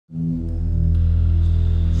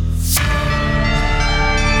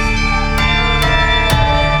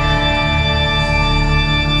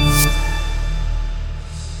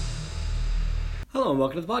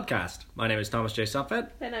to the podcast. My name is Thomas J. Sopvet.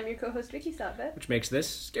 And I'm your co-host, Vicky Sopvet. Which makes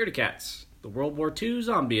this Scaredy Cats, the World War II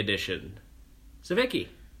Zombie Edition. So Vicky,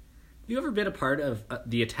 have you ever been a part of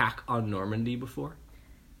the attack on Normandy before?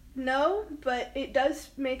 No, but it does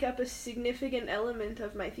make up a significant element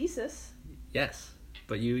of my thesis. Yes,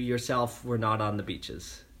 but you yourself were not on the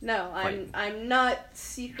beaches. No, I'm not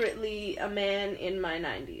secretly a man in my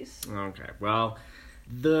 90s. Okay, well,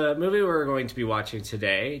 the movie we're going to be watching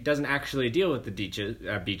today doesn't actually deal with the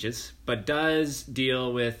beaches, but does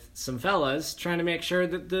deal with some fellas trying to make sure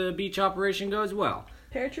that the beach operation goes well.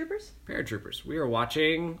 Paratroopers? Paratroopers. We are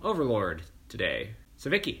watching Overlord today. So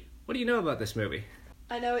Vicky, what do you know about this movie?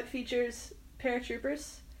 I know it features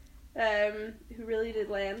paratroopers who really did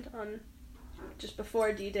land on just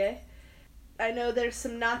before D-Day. I know there's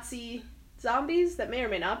some Nazi zombies that may or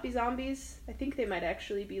may not be zombies. I think they might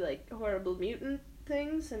actually be like horrible mutant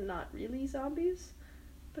things and not really zombies.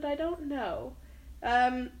 But I don't know.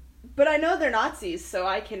 But I know they're Nazis, so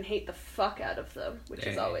I can hate the fuck out of them, which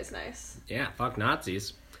is always nice. Yeah, fuck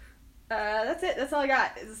Nazis. That's it. That's all I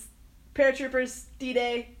got. Is paratroopers,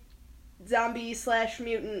 D-Day,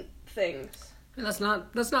 zombie/mutant things. And that's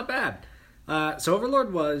not bad. So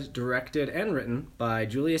Overlord was directed and written by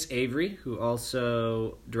Julius Avery, who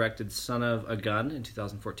also directed Son of a Gun in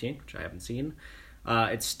 2014, which I haven't seen.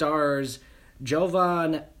 It stars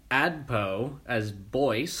Jovan Adpo as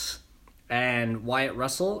Boyce, and Wyatt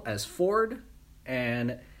Russell as Ford,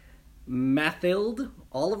 and Mathilde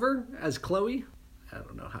Oliver as Chloe. I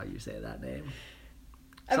don't know how you say that name.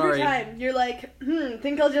 Every time, you're like,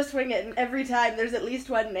 think I'll just wing it, and every time there's at least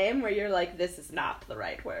one name where you're like, this is not the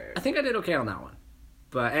right word. I think I did okay on that one.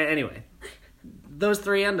 But anyway, those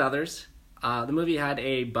three and others. The movie had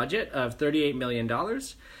a budget of $38 million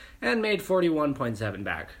and made $41.7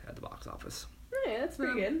 back at the box office. Yeah, that's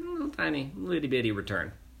pretty good. A little tiny, little bitty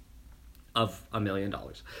return of $1 million.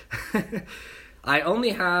 I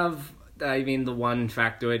only have... the one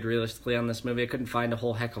factoid realistically on this movie, I couldn't find a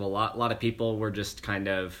whole heck of a lot. A lot of people were just kind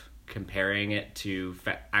of comparing it to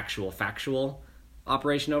actual factual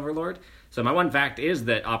Operation Overlord. So my one fact is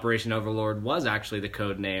that Operation Overlord was actually the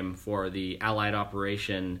code name for the Allied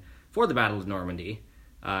operation for the Battle of Normandy,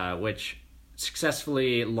 which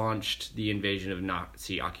successfully launched the invasion of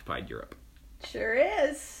Nazi-occupied Europe. Sure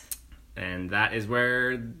is. And that is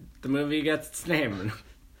where the movie gets its name.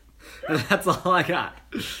 That's all I got.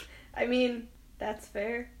 I mean, that's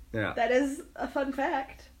fair. Yeah. That is a fun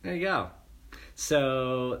fact. There you go.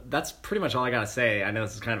 So that's pretty much all I gotta say. I know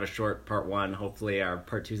this is kind of a short part one. Hopefully our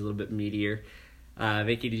part two is a little bit meatier.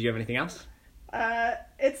 Vicky, did you have anything else?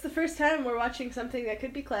 It's the first time we're watching something that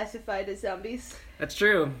could be classified as zombies. That's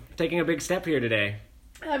true. Taking a big step here today.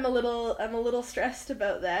 I'm a little stressed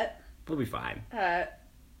about that. We'll be fine.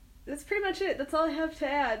 That's pretty much it. That's all I have to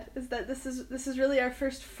add, is that this is really our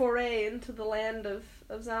first foray into the land of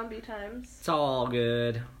zombie times. It's all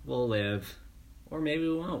good. We'll live. Or maybe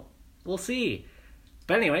we won't. We'll see.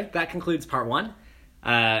 But anyway, that concludes part one.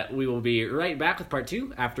 We will be right back with part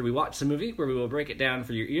two after we watch the movie, where we will break it down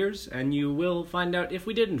for your ears, and you will find out if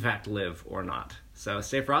we did in fact live or not. So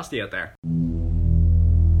stay frosty out there.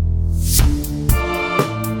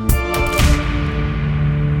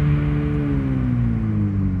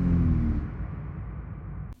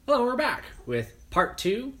 Hello, we're back with part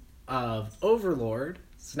two of Overlord.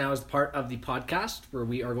 So now is the part of the podcast where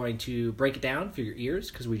we are going to break it down for your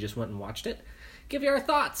ears, because we just went and watched it. Give you our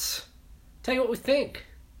thoughts. Tell you what we think.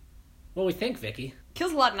 What we think, Vicky.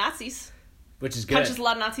 Kills a lot of Nazis. Which is good. Punches a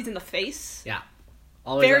lot of Nazis in the face. Yeah.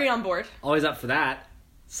 Very on board. Always up for that.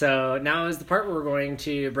 So now is the part where we're going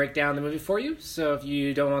to break down the movie for you. So if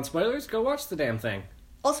you don't want spoilers, go watch the damn thing.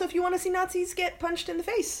 Also, if you want to see Nazis get punched in the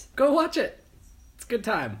face, go watch it. It's a good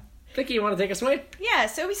time. Vicky, you want to take us away? Yeah,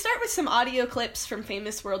 so we start with some audio clips from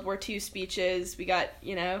famous World War II speeches. We got,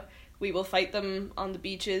 we will fight them on the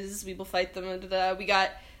beaches, we will fight them we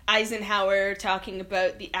got Eisenhower talking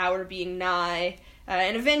about the hour being nigh,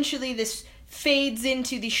 and eventually this fades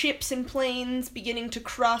into the ships and planes beginning to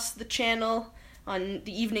cross the channel on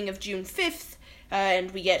the evening of June 5th,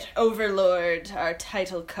 and we get Overlord, our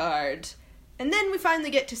title card. And then we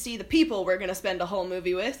finally get to see the people we're going to spend a whole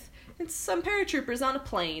movie with. It's some paratroopers on a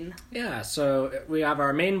plane. Yeah, so we have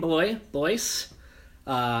our main boy, Boyce.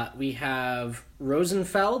 We have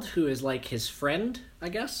Rosenfeld, who is like his friend, I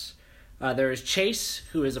guess. There is Chase,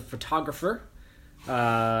 who is a photographer.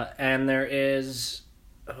 And there is...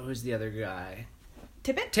 who's the other guy?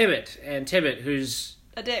 Tibbet? And Tibbet, who's...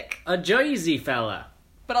 a dick. A Jersey fella.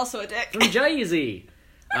 But also a dick. From Jersey.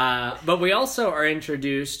 But we also are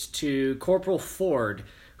introduced to Corporal Ford,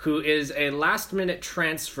 who is a last-minute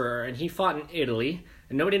transfer, and he fought in Italy,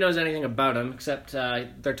 and nobody knows anything about him except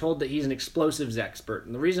they're told that he's an explosives expert.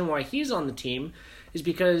 And the reason why he's on the team is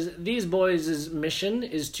because these boys' mission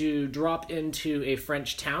is to drop into a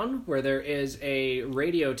French town where there is a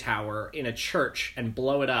radio tower in a church and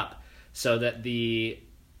blow it up so that the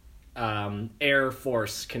Air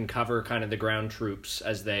Force can cover kind of the ground troops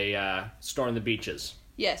as they storm the beaches.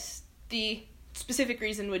 Yes, the specific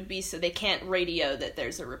reason would be so they can't radio that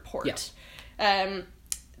there's a report. Yeah.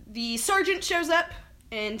 The sergeant shows up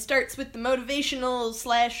and starts with the motivational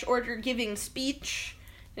 / order-giving speech.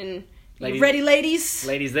 And you ready, ladies?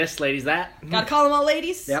 Ladies this, ladies that. Gotta call them all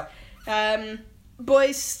ladies. Yep.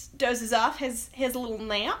 Boyce dozes off, has a little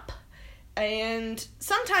nap, and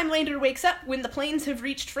sometime later wakes up when the planes have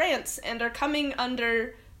reached France and are coming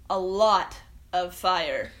under a lot of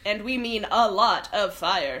fire. And we mean a lot of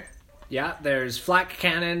fire. Yeah, there's flak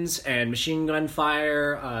cannons and machine gun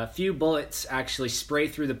fire. A few bullets actually spray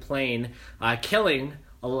through the plane, killing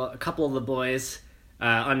a couple of the boys,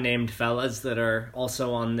 unnamed fellas that are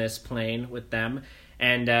also on this plane with them.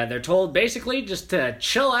 And they're told basically just to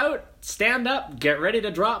chill out, stand up, get ready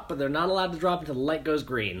to drop, but they're not allowed to drop until the light goes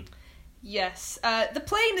green. Yes. The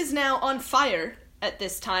plane is now on fire at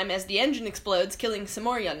this time as the engine explodes, killing some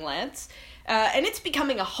more young lads. And it's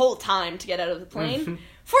becoming a whole time to get out of the plane.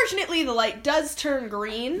 Fortunately, the light does turn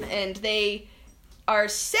green, and they are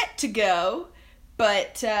set to go,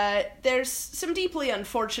 but there's some deeply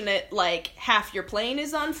unfortunate, half your plane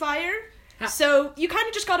is on fire. So you kind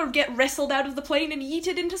of just gotta get wrestled out of the plane and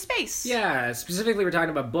yeeted into space. Yeah, specifically we're talking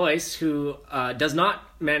about Boyce, who does not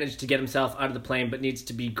manage to get himself out of the plane, but needs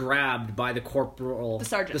to be grabbed by the corporal...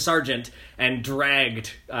 The sergeant, and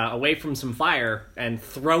dragged away from some fire and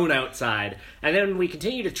thrown outside. And then we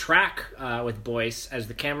continue to track with Boyce as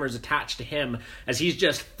the camera's attached to him, as he's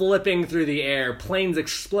just flipping through the air, planes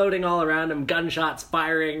exploding all around him, gunshots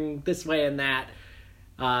firing this way and that.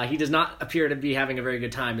 He does not appear to be having a very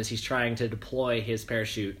good time as he's trying to deploy his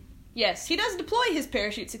parachute. Yes, he does deploy his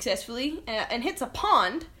parachute successfully and hits a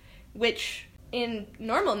pond, which in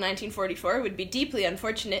normal 1944 would be deeply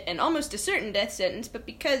unfortunate and almost a certain death sentence, but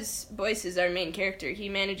because Boyce is our main character, he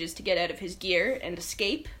manages to get out of his gear and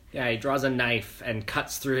escape. Yeah, he draws a knife and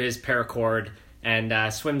cuts through his paracord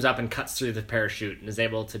and swims up and cuts through the parachute and is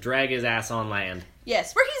able to drag his ass on land.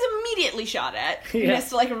 Yes, where he's immediately shot at. He has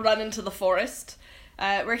to, run into the forest.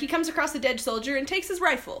 Where he comes across a dead soldier and takes his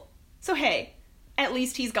rifle. So hey, at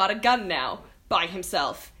least he's got a gun now, by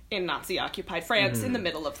himself, in Nazi-occupied France in the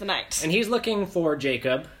middle of the night. And he's looking for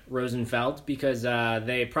Jacob Rosenfeld because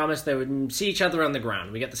they promised they would see each other on the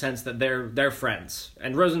ground. We get the sense that they're friends.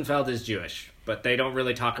 And Rosenfeld is Jewish, but they don't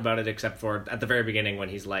really talk about it except for at the very beginning when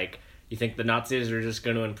he's like, you think the Nazis are just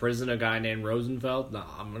going to imprison a guy named Rosenfeld? No,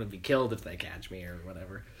 I'm going to be killed if they catch me or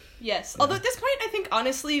whatever. Yes, although at this point I think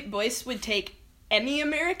honestly Boyce would take any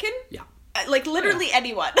American? Yeah. Literally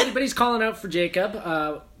anyone. But he's calling out for Jacob.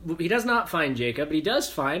 He does not find Jacob, but he does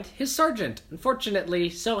find his sergeant. Unfortunately,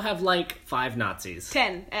 so have, 5 Nazis.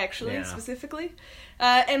 10, actually, specifically.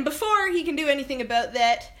 And before he can do anything about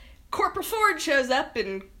that, Corporal Ford shows up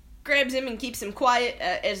and grabs him and keeps him quiet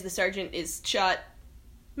as the sergeant is shot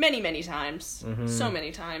many, many times. So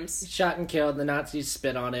many times. He's shot and killed, the Nazis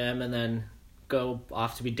spit on him, and then go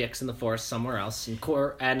off to be dicks in the forest somewhere else. And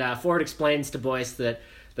Ford explains to Boyce that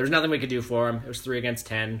there's nothing we could do for him. It was 3 against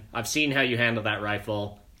 10. I've seen how you handled that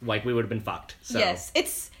rifle. We would have been fucked. So. Yes,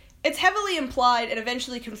 it's heavily implied and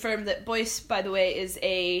eventually confirmed that Boyce, by the way, is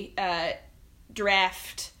a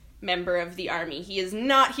draft member of the army. He is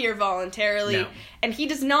not here voluntarily, and he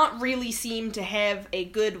does not really seem to have a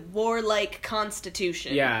good warlike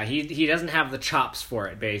constitution. Yeah, he doesn't have the chops for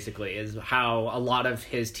it, basically, is how a lot of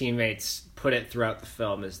his teammates put it throughout the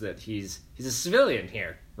film, is that he's a civilian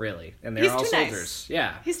here, really, and they're all soldiers. Nice.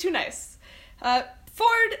 Yeah. He's too nice.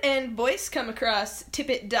 Ford and Boyce come across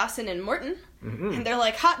Tippett, Dawson, and Morton, and they're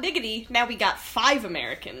like, hot diggity, now we got 5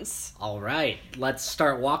 Americans. All right, let's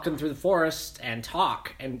start walking through the forest and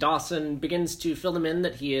talk. And Dawson begins to fill them in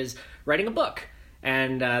that he is writing a book.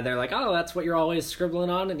 And they're like, oh, that's what you're always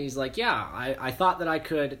scribbling on? And he's like, yeah, I thought that I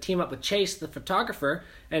could team up with Chase, the photographer,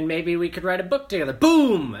 and maybe we could write a book together.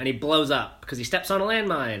 Boom! And he blows up because he steps on a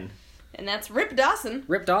landmine. And that's Rip Dawson.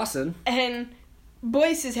 Rip Dawson. And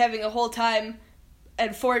Boyce is having a whole time,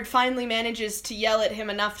 and Ford finally manages to yell at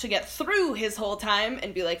him enough to get through his whole time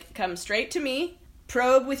and be like, come straight to me,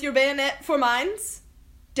 probe with your bayonet for mines,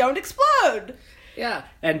 don't explode. Yeah,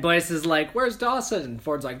 and Boyce is like, where's Dawson? And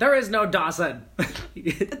Ford's like, there is no Dawson.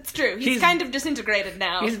 It's true, he's kind of disintegrated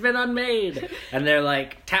now. He's been unmade. And they're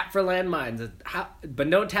like, tap for landmines, but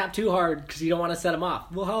don't tap too hard because you don't want to set them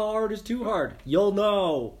off. Well, how hard is too hard? You'll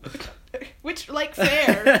know. Which,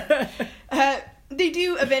 fair. They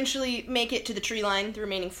do eventually make it to the tree line, the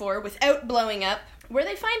remaining 4, without blowing up, where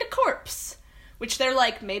they find a corpse. Which they're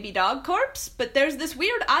like, maybe dog corpse? But there's this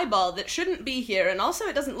weird eyeball that shouldn't be here, and also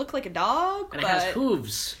it doesn't look like a dog. And it has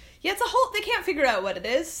hooves. Yeah, it's a whole... They can't figure out what it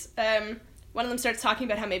is. One of them starts talking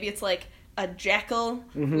about how maybe it's like a jackal,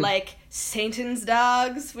 like Satan's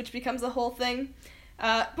dogs, which becomes a whole thing.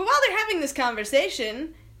 But while they're having this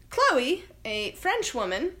conversation, Chloe, a French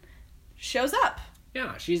woman, shows up.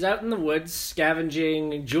 Yeah, she's out in the woods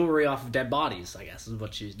scavenging jewelry off of dead bodies, I guess is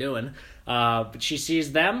what she's doing. But she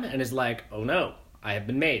sees them and is like, oh no, I have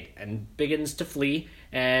been made, and begins to flee.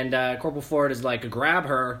 And Corporal Ford is like, grab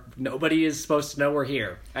her, nobody is supposed to know we're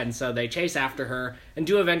here. And so they chase after her and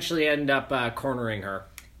do eventually end up cornering her.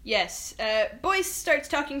 Yes. Boyce starts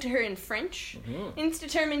talking to her in French, and it's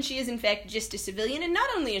determined she is in fact just a civilian, and not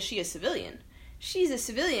only is she a civilian, she's a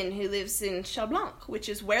civilian who lives in Chablanc, which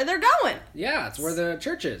is where they're going. Yeah, it's where the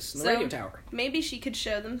church is, the radio tower. Maybe she could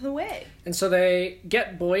show them the way. And so they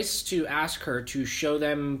get Boyce to ask her to show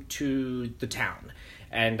them to the town.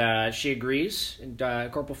 And she agrees. And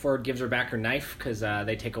Corporal Ford gives her back her knife, because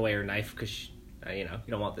they take away her knife, because, you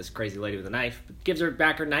don't want this crazy lady with a knife. But gives her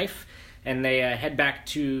back her knife, and they head back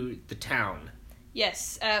to the town.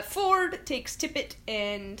 Yes, Ford takes Tippett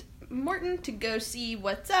and Morton to go see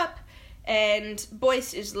what's up, and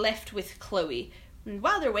Boyce is left with Chloe. And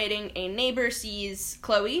while they're waiting, a neighbor sees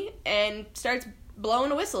Chloe and starts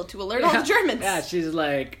blowing a whistle to alert all the Germans. Yeah, she's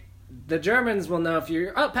like, the Germans will know if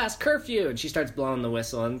you're up past curfew, and she starts blowing the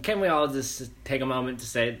whistle. And can we all just take a moment to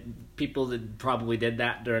say people that probably did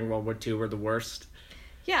that during World War II were the worst?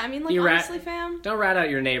 Yeah, I mean, like, honestly, fam. Don't rat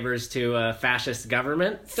out your neighbors to a fascist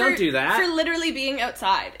government. Don't do that. For literally being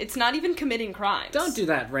outside. It's not even committing crimes. Don't do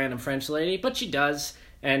that, random French lady. But she does.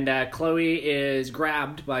 And Chloe is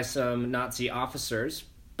grabbed by some Nazi officers.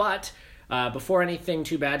 But before anything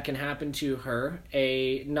too bad can happen to her,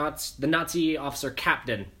 the Nazi officer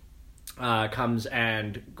captain comes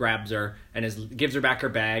and grabs her and gives her back her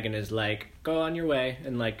bag and is like, go on your way,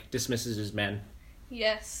 and like dismisses his men.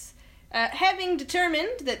 Yes. Having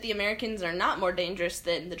determined that the Americans are not more dangerous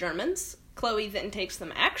than the Germans, Chloe then takes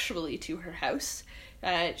them actually to her house.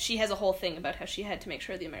 She has a whole thing about how she had to make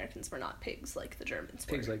sure the Americans were not pigs like the Germans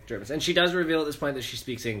were. Pigs like Germans. And she does reveal at this point that she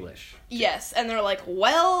speaks English. Yes, and they're like,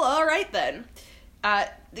 well, alright then.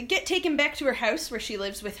 They get taken back to her house where she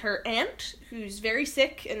lives with her aunt, who's very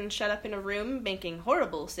sick and shut up in a room making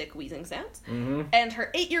horrible sick wheezing sounds, and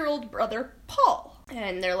her 8-year-old brother, Paul.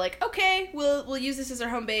 And they're like, okay, we'll use this as our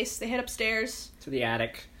home base. They head upstairs. To the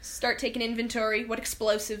attic. Start taking inventory. What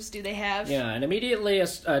explosives do they have? Yeah, and immediately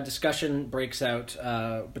a discussion breaks out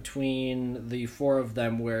between the 4 of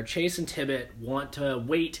them where Chase and Tippett want to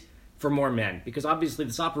wait for more men. Because obviously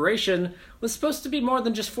this operation was supposed to be more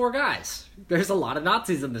than just 4 guys. There's a lot of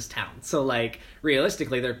Nazis in this town. So, like,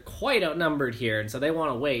 realistically, they're quite outnumbered here, and so they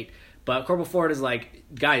want to wait. But Corporal Ford is like,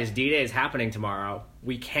 guys, D-Day is happening tomorrow.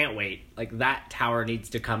 We can't wait. Like, that tower needs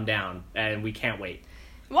to come down, and we can't wait.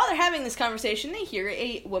 While they're having this conversation, they hear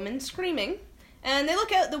a woman screaming, and they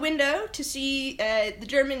look out the window to see the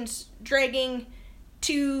Germans dragging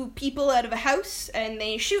 2 people out of a house, and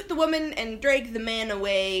they shoot the woman and drag the man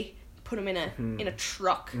away, put him in a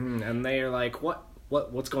truck. And they are like,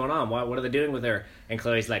 what's going on? What are they doing with her? And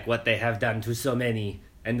Chloe's like, what they have done to so many,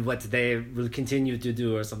 and what they will continue to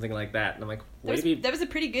do, or something like that. And I'm like, that was a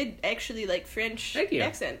pretty good, actually, like, French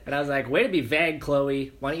accent. And I was like, way to be vague,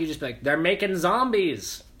 Chloe. Why don't you just be like, they're making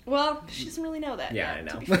zombies? Well, she doesn't really know that. Yeah, I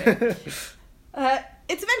know. To be fair.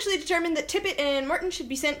 It's eventually determined that Tippett and Morton should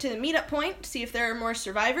be sent to the meetup point to see if there are more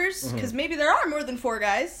survivors, because maybe there are more than 4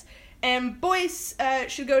 guys. And Boyce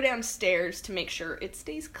should go downstairs to make sure it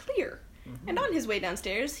stays clear. And on his way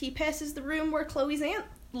downstairs, he passes the room where Chloe's aunt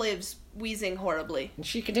lives, wheezing horribly. And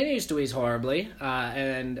she continues to wheeze horribly,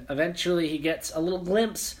 and eventually he gets a little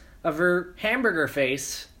glimpse of her hamburger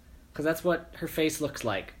face, because that's what her face looks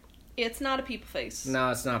like. It's not a people face.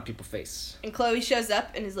 No, it's not a people face. And Chloe shows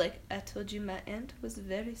up and is like, I told you my aunt was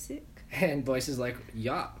very sick. And Boyce is like,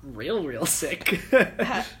 yeah, real sick.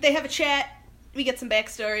 They have a chat. We get some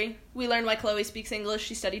backstory. We learn why Chloe speaks English.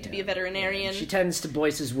 She studied to be a veterinarian. Yeah. She tends to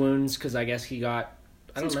Boyce's wounds, because I guess he got...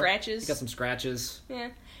 scratches. He got some scratches.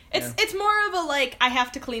 Yeah. It's more of a, like, I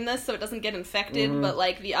have to clean this so it doesn't get infected, but,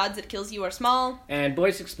 like, the odds it kills you are small. And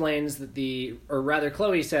Boyce explains that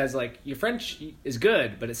Chloe says, like, your French is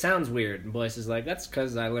good, but it sounds weird. And Boyce is like, that's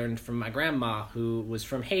because I learned from my grandma, who was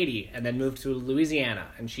from Haiti, and then moved to Louisiana,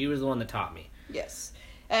 and she was the one that taught me. Yes.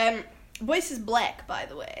 Boyce is black, by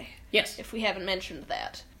the way. Yes. If we haven't mentioned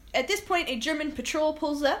that. At this point, a German patrol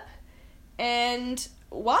pulls up, and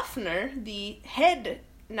Waffner, the head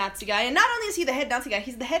Nazi guy. And not only is he the head Nazi guy,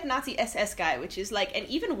 he's the head Nazi SS guy, which is like an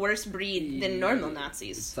even worse breed than normal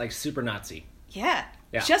Nazis. It's like super Nazi. Yeah.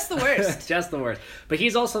 Yeah. Just the worst. Just the worst. But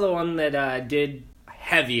he's also the one that did,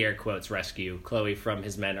 heavy air quotes, rescue Chloe from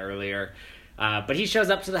his men earlier. But he shows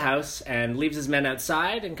up to the house and leaves his men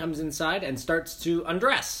outside and comes inside and starts to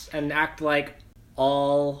undress and act like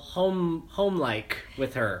all home-like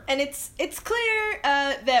with her. And it's clear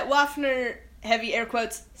that Waffner, heavy air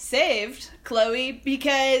quotes, saved Chloe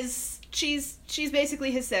because she's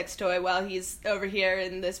basically his sex toy while he's over here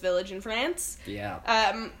in this village in France. Yeah.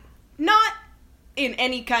 Not in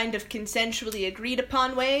any kind of consensually agreed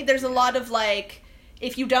upon way. There's a lot of like,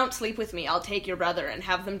 if you don't sleep with me, I'll take your brother and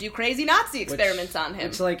have them do crazy Nazi experiments on him.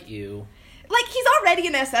 It's like you. Like, he's already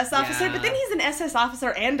an SS officer, Yeah. but then he's an SS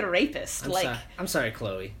officer and a rapist. I'm sorry,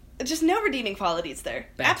 Chloe. Just no redeeming qualities there.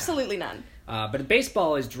 Bad Absolutely none. But a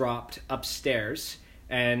baseball is dropped upstairs,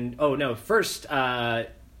 and first,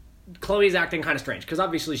 Chloe's acting kind of strange because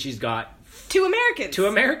obviously she's got Two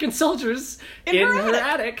American soldiers In in her her attic.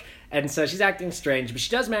 attic, and so she's acting strange. But she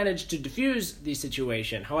does manage to defuse the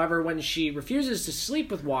situation. However, when she refuses to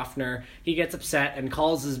sleep with Waffner, he gets upset and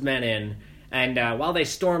calls his men in. And while they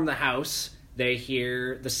storm the house, they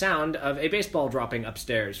hear the sound of a baseball dropping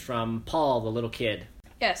upstairs from Paul, the little kid.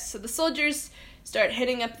 Yes, so the soldiers start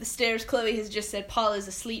heading up the stairs. Chloe has just said Paul is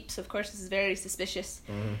asleep, so of course this is very suspicious.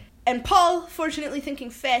 Mm-hmm. And Paul, fortunately thinking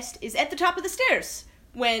fast, is at the top of the stairs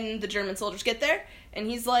when the German soldiers get there. And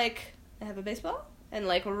he's like, I have a baseball? And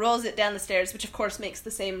like rolls it down the stairs, which of course makes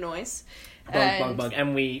the same noise. Bunk, bunk.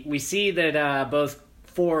 And we see that both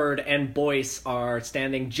Ford and Boyce are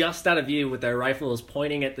standing just out of view with their rifles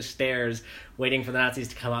pointing at the stairs, waiting for the Nazis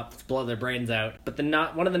to come up to blow their brains out. But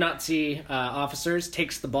one of the Nazi officers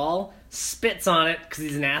takes the ball, spits on it because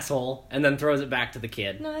he's an asshole, and then throws it back to the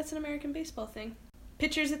kid. No, that's an American baseball thing.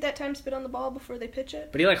 Pitchers at that time spit on the ball before they pitch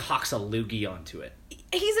it. But he hawks a loogie onto it.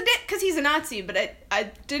 He's a dick because he's a Nazi, but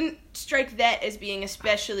I didn't strike that as being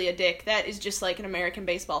especially a dick. That is just like an American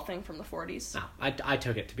baseball thing from the 40s. No, I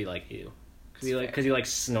took it to be like you. Because he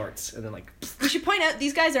snorts and then We should point out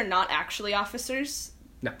these guys are not actually officers.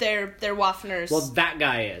 No. They're Waffners. Well, that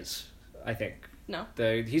guy is, I think. No.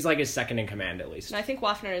 He's like his second in command at least. And I think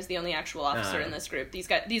Waffner is the only actual officer in this group.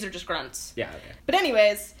 These are just grunts. Yeah, okay. But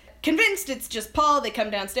anyways, convinced it's just Paul, they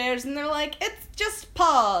come downstairs and they're like, it's just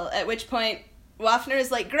Paul. At which point, Waffner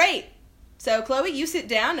is like, great. So, Chloe, you sit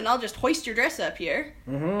down and I'll just hoist your dress up here.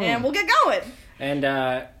 Mm-hmm. And we'll get going.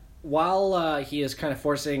 And while he is kind of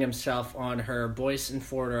forcing himself on her, Boyce and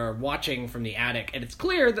Ford are watching from the attic. And it's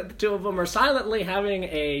clear that the two of them are silently having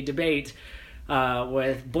a debate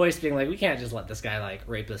with Boyce being like, we can't just let this guy,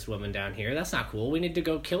 rape this woman down here. That's not cool. We need to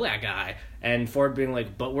go kill that guy. And Ford being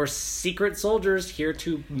like, but we're secret soldiers here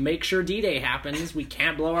to make sure D-Day happens. We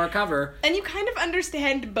can't blow our cover. And you kind of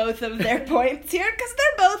understand both of their points here, because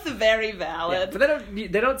they're both very valid. Yeah, but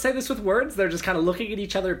they don't say this with words. They're just kind of looking at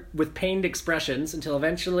each other with pained expressions until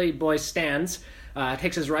eventually Boyce stands,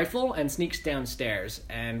 takes his rifle, and sneaks downstairs.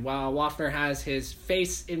 And while Waffner has his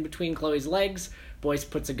face in between Chloe's legs, Boyce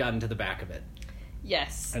puts a gun to the back of it.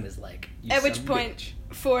 Yes. And is like, at which point,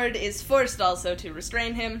 Ford is forced also to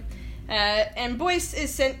restrain him. And Boyce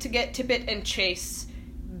is sent to get Tippett and Chase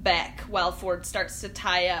back while Ford starts to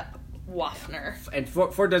tie up Waffner. And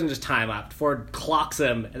Ford doesn't just tie him up. Ford clocks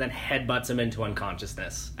him and then headbutts him into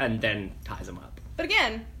unconsciousness and then ties him up. But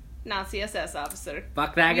again, Nazi SS officer.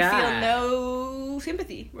 Fuck that guy. We feel no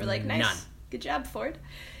sympathy. We're like, nice. None. Good job, Ford.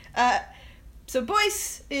 So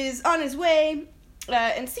Boyce is on his way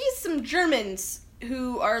and sees some Germans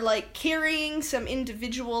who are carrying some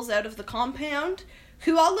individuals out of the compound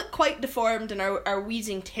who all look quite deformed and are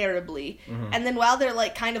wheezing terribly. Mm-hmm. And then while they're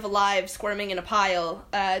kind of alive, squirming in a pile,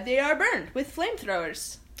 they are burned with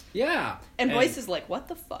flamethrowers. Yeah. And Boyce is like, what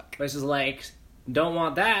the fuck? Boyce is like, don't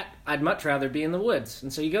want that. I'd much rather be in the woods.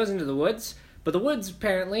 And so he goes into the woods, but the woods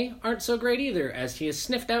apparently aren't so great either, as he is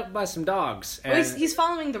sniffed out by some dogs. And he's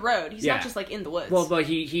following the road. He's not just in the woods. Well, but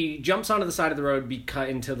he jumps onto the side of the road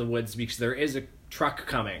into the woods because there is a truck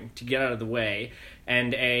coming to get out of the way,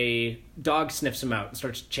 and a dog sniffs him out and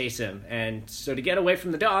starts to chase him. And so to get away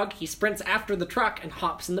from the dog, he sprints after the truck and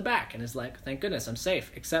hops in the back and is like, thank goodness, I'm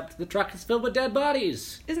safe, except the truck is filled with dead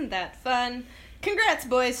bodies. Isn't that fun? Congrats,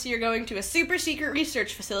 Boyce, you're going to a super secret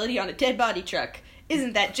research facility on a dead body truck.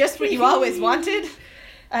 Isn't that just what you always wanted?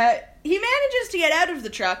 He manages to get out of the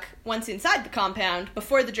truck once inside the compound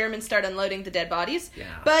before the Germans start unloading the dead bodies. Yeah.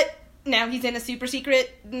 But now he's in a super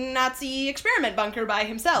secret Nazi experiment bunker by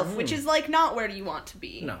himself, which is not where you want to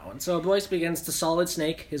be. No, and so Boyce begins to Solid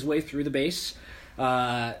Snake his way through the base.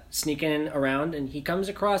 sneaking around, and he comes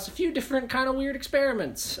across a few different kind of weird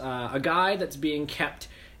experiments. A guy that's being kept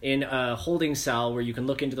in a holding cell where you can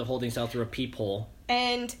look into the holding cell through a peephole.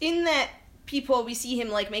 And in that peephole, we see him,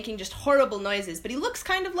 like, making just horrible noises, but he looks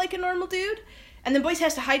kind of like a normal dude. And then Boyce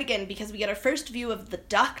has to hide again because we get our first view of the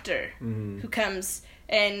doctor, who comes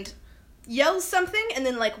and yells something and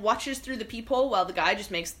then, like, watches through the peephole while the guy just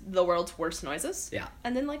makes the world's worst noises. Yeah.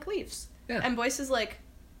 And then, like, leaves. Yeah. And Boyce is like,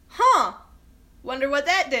 huh, wonder what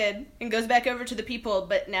that did, and goes back over to the peephole,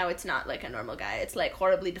 but now it's not, like, a normal guy. It's, like,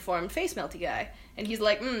 horribly deformed face melty guy. And he's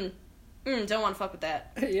like, don't want to fuck with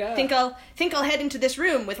that. Yeah. Think I'll head into this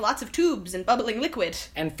room with lots of tubes and bubbling liquid.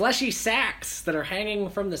 And fleshy sacks that are hanging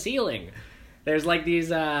from the ceiling. There's like these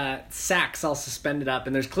sacks all suspended up,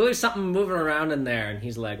 and there's clearly something moving around in there. And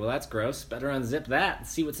he's like, well, that's gross. Better unzip that and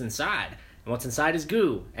see what's inside. And what's inside is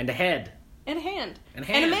goo and a head. And a hand. And a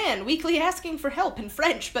hand. And a man weakly asking for help in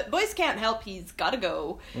French, but Boyce can't help. He's gotta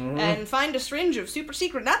go and find a syringe of super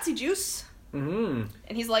secret Nazi juice. Mm-hmm.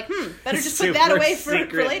 And he's like, better just put that away for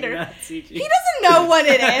later. Nazi juice. He doesn't know what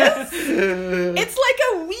it is. It's like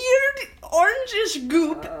a weird orangish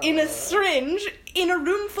goop in a syringe in a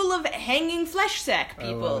room full of hanging flesh sack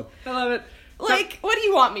people. I love it. Like, what do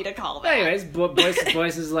you want me to call that? Anyways,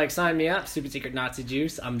 Boyce is like, sign me up, super secret Nazi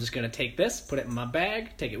juice. I'm just gonna take this, put it in my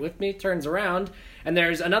bag, take it with me, turns around, and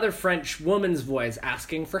there's another French woman's voice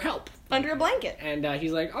asking for help. Under a blanket. And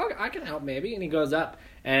he's like, oh, I can help maybe. And he goes up,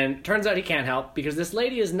 and turns out he can't help, because this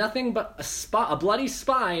lady is nothing but a bloody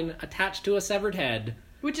spine attached to a severed head.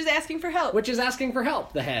 Which is asking for help. Which is asking for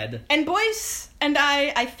help, the head. And Boyce and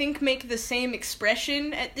I think, make the same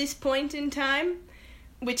expression at this point in time,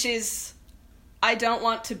 which is, I don't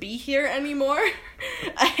want to be here anymore.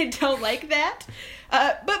 I don't like that.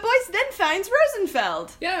 But Boyce then finds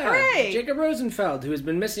Rosenfeld. Yeah, hooray! Jacob Rosenfeld, who has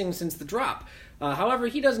been missing since the drop. However,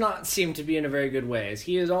 he does not seem to be in a very good way, as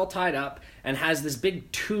he is all tied up and has this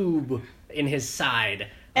big tube in his side.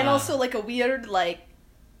 And also, like, a weird, like,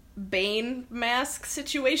 Bane mask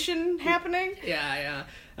situation happening. Yeah.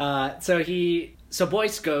 So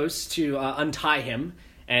Boyce goes to untie him,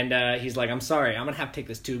 and he's like, I'm sorry, I'm gonna have to take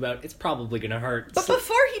this tube out. It's probably gonna hurt. But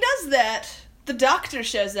before he does that, the doctor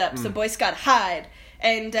shows up, so Boyce got hide,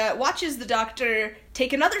 and watches the doctor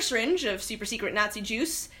take another syringe of super secret Nazi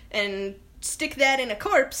juice and stick that in a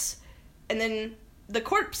corpse, and then the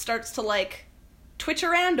corpse starts to, like, twitch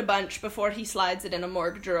around a bunch before he slides it in a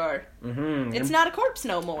morgue drawer. Mm-hmm. It's not a corpse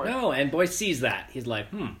no more. No, and Boyce sees that. He's like,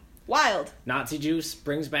 Wild. Nazi juice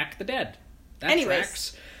brings back the dead. That Anyways,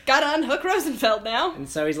 tracks. gotta unhook Rosenfeld now. And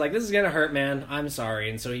so he's like, this is gonna hurt, man. I'm sorry.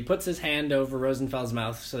 And so he puts his hand over Rosenfeld's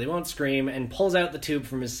mouth so they won't scream, and pulls out the tube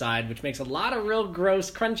from his side, which makes a lot of real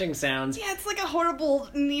gross crunching sounds. Yeah, it's like a horrible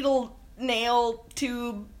needle nail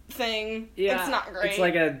tube thing. Yeah, it's not great. It's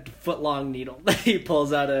like a foot-long needle that he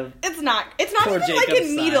pulls out of... It's not even poor like a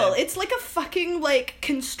Jacob's needle. side. It's like a fucking, like,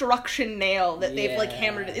 construction nail that they've, like,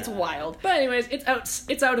 hammered it. It's wild. But anyways,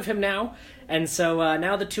 it's out of him now. And so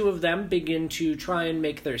now the two of them begin to try and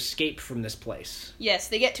make their escape from this place. Yes,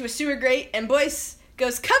 they get to a sewer grate, and Boyce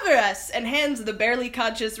goes, cover us, and hands the barely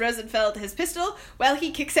conscious Rosenfeld his pistol while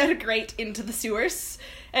he kicks out a grate into the sewers.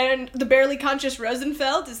 And the barely conscious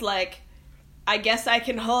Rosenfeld is like, I guess I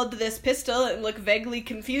can hold this pistol and look vaguely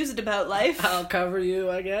confused about life. I'll cover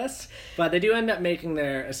you, I guess. But they do end up making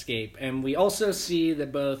their escape. And we also see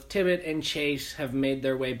that both Tibbet and Chase have made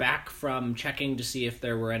their way back from checking to see if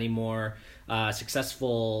there were any more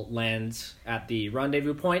successful lands at the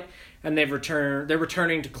rendezvous point. And they're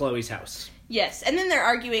returning to Chloe's house. Yes, and then they're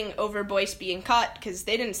arguing over Boyce being caught because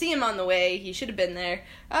they didn't see him on the way. He should have been there.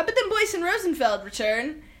 But then Boyce and Rosenfeld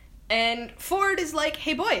return, and Ford is like,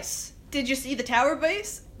 hey, Boyce, did you see the tower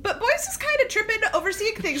base? But Boyce is kind of tripping over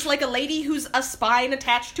seeing things like a lady who's a spine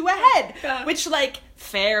attached to a head. Yeah. Which, like,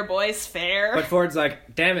 fair, Boyce, fair. But Ford's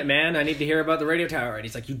like, damn it, man, I need to hear about the radio tower. And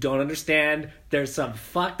he's like, you don't understand. There's some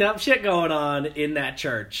fucked up shit going on in that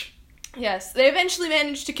church. Yes, they eventually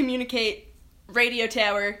managed to communicate radio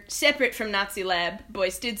tower separate from Nazi lab.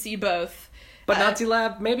 Boyce did see both. But Nazi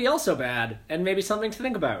lab maybe also bad, and maybe something to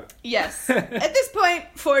think about. Yes. At this point,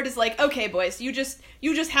 Ford is like, okay, Boyce, you just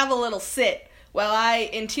have a little sit while I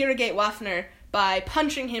interrogate Waffner by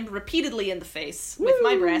punching him repeatedly in the face with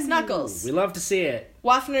my brass knuckles. We love to see it.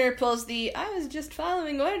 Waffner pulls the, I was just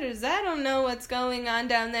following orders, I don't know what's going on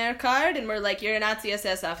down there card, and we're like, you're a Nazi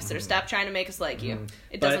SS officer, stop trying to make us like you.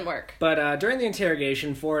 It doesn't work. But during the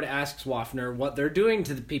interrogation, Ford asks Waffner what they're doing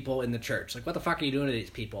to the people in the church. Like, what the fuck are you doing to these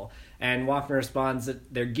people? And Waffner responds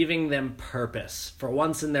that they're giving them purpose for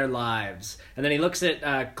once in their lives. And then he looks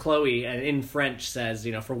at Chloe and in French says,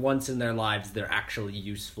 for once in their lives, they're actually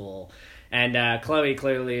useful. And Chloe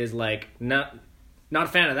clearly is like, no, not a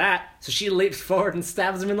fan of that, so she leaps forward and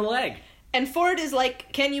stabs him in the leg. And Ford is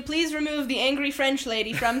like, can you please remove the angry French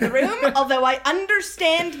lady from the room? Although I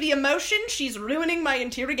understand the emotion, she's ruining my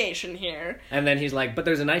interrogation here. And then he's like, but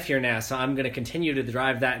there's a knife here now, so I'm going to continue to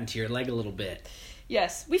drive that into your leg a little bit.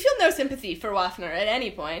 Yes, we feel no sympathy for Waffner at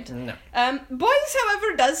any point. No. Boyce,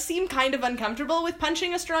 however, does seem kind of uncomfortable with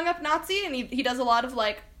punching a strung-up Nazi, and he does a lot of,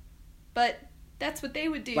 like, but that's what they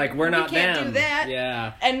would do. Like, we're not We can't them. do that.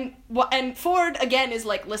 Yeah. And Ford, again, is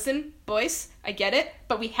like, listen, Boyce, I get it,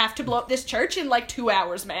 but we have to blow up this church in, like, 2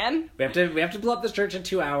 hours, man. We have to blow up this church in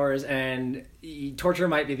 2 hours, and torture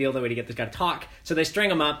might be the only way to get this guy to talk. So they string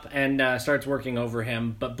him up and starts working over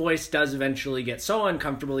him. But Boyce does eventually get so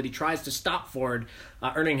uncomfortable that he tries to stop Ford,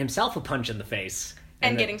 earning himself a punch in the face.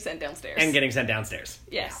 And getting sent downstairs.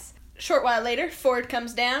 Yes. Short while later, Ford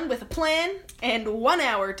comes down with a plan and 1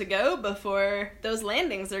 hour to go before those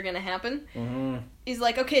landings are going to happen. Mm-hmm. He's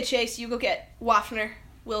like, okay, Chase, you go get Waffner.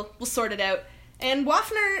 We'll sort it out. And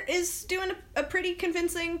Waffner is doing a pretty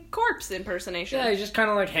convincing corpse impersonation. Yeah, he's just kind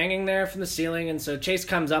of like hanging there from the ceiling, and so Chase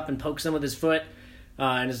comes up and pokes him with his foot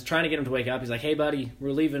and is trying to get him to wake up. He's like, hey, buddy,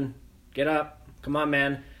 we're leaving. Get up. Come on,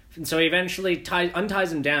 man. And so he eventually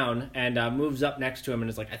unties him down and moves up next to him and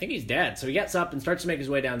is like, I think he's dead. So he gets up and starts to make his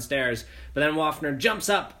way downstairs, but then Waffner jumps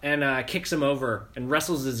up and kicks him over and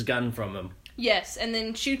wrestles his gun from him. Yes, and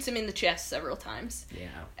then shoots him in the chest several times. Yeah.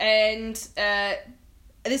 And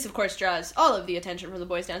this, of course, draws all of the attention from the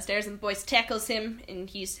boys downstairs, and the boys tackles him, and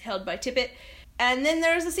he's held by Tippett. And then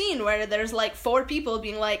there's a scene where there's, like, 4 people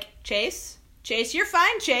being like, Chase, you're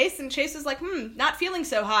fine, Chase. And Chase is like, not feeling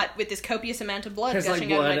so hot with this copious amount of blood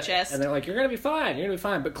gushing out of my chest. And they're like, you're going to be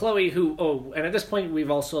fine. But Chloe, and at this point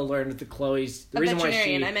we've also learned that Chloe's... The reason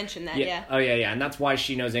veterinarian, why I mentioned that, yeah. Oh, yeah, and that's why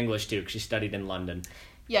she knows English, too, because she studied in London.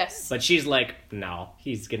 Yes. But she's like, no,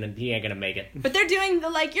 he ain't gonna make it. But they're doing the,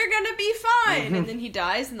 like, you're gonna be fine. And then he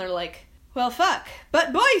dies, and they're like, well, fuck.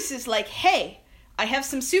 But Boyce is like, hey... I have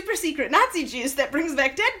some super secret Nazi juice that brings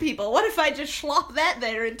back dead people. What if I just slop that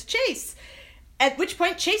there into Chase? At which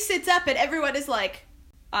point Chase sits up and everyone is like,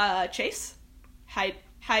 Chase? How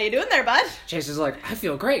you doing there, bud? Chase is like, I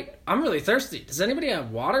feel great. I'm really thirsty. Does anybody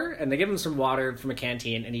have water? And they give him some water from a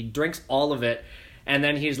canteen and he drinks all of it. And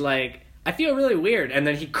then he's like, I feel really weird. And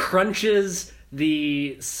then he crunches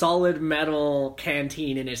the solid metal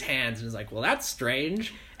canteen in his hands and is like, well, that's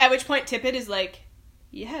strange. At which point Tippett is like,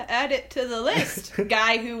 yeah, add it to the list.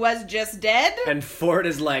 Guy who was just dead. And Ford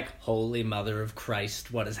is like, holy mother of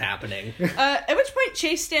Christ, what is happening? At which point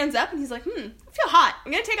Chase stands up and he's like, I feel hot.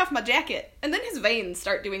 I'm gonna take off my jacket. And then his veins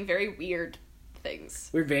start doing very weird things.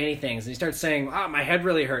 Weird veiny things. And he starts saying, my head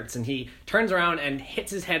really hurts. And he turns around and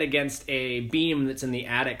hits his head against a beam that's in the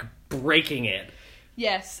attic, breaking it.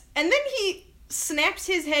 Yes. And then he snaps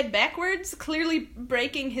his head backwards, clearly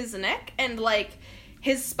breaking his neck, and, like...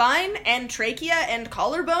 His spine and trachea and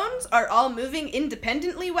collarbones are all moving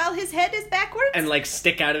independently while his head is backwards. And, like,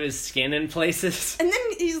 stick out of his skin in places. And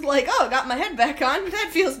then he's like, got my head back on. That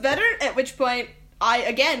feels better. At which point, I,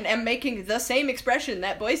 again, am making the same expression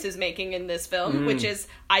that Boyce is making in this film, which is,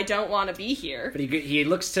 I don't want to be here. But he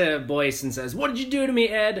looks to Boyce and says, what did you do to me,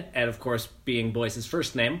 Ed? Ed, of course, being Boyce's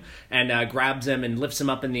first name. And grabs him and lifts him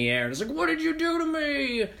up in the air. And is like, what did you do to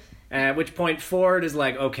me? At which point Ford is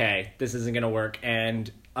like, okay, this isn't going to work, and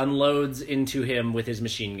unloads into him with his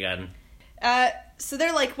machine gun. So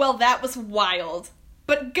they're like, well, that was wild.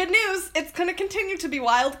 But good news, it's going to continue to be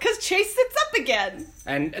wild, because Chase sits up again.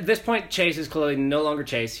 And at this point, Chase is clearly no longer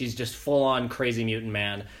Chase. He's just full-on crazy mutant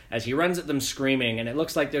man, as he runs at them screaming, and it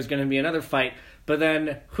looks like there's going to be another fight. But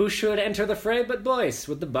then, who should enter the fray but Boyce,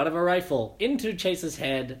 with the butt of a rifle, into Chase's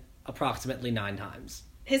head approximately 9 times.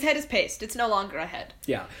 His head is paste. It's no longer a head.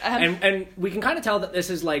 Yeah. And we can kind of tell that this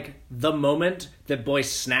is, like, the moment that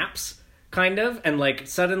Boyce snaps, kind of. And, like,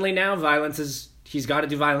 suddenly now he's got to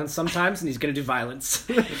do violence sometimes, and he's going to do violence.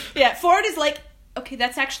 Yeah, Ford is like, okay,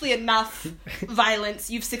 that's actually enough violence.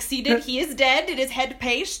 You've succeeded. He is dead. It is head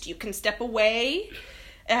paste. You can step away.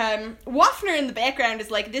 Waffner in the background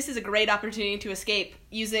is like, this is a great opportunity to escape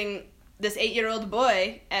using... this 8-year-old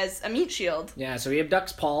boy as a meat shield. Yeah, so he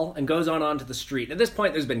abducts Paul and goes on onto the street. At this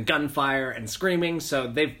point, there's been gunfire and screaming, so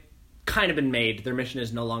they've kind of been made. Their mission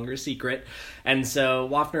is no longer a secret. And so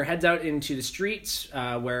Waffner heads out into the streets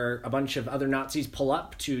where a bunch of other Nazis pull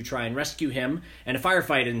up to try and rescue him, and a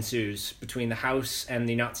firefight ensues between the house and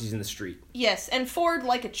the Nazis in the street. Yes, and Ford,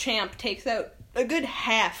 like a champ, takes out a good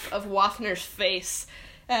half of Waffner's face.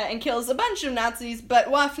 And kills a bunch of Nazis, but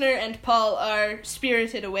Waffner and Paul are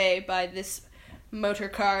spirited away by this motor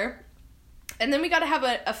car. And then we gotta have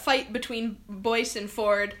a fight between Boyce and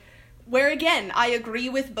Ford, Where, again, I agree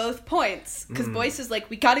with both points. Because Boyce is like,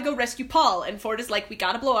 we gotta go rescue Paul. And Ford is like, we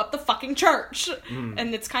gotta blow up the fucking church.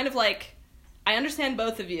 And it's kind of like, I understand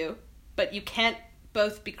both of you, but you can't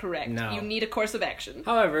both be correct. No. You need a course of action.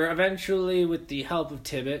 However, eventually, with the help of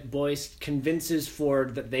Tibbet, Boyce convinces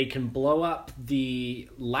Ford that they can blow up the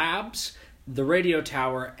labs, the radio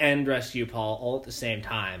tower, and rescue Paul all at the same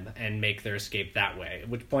time and make their escape that way. At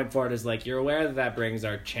which point Ford is like, you're aware that brings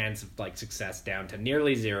our chance of success down to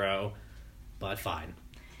nearly zero, but fine.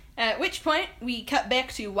 At which point, we cut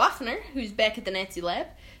back to Waffner, who's back at the Nazi lab,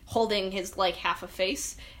 holding his, half a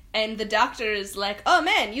face. And the doctor is like, oh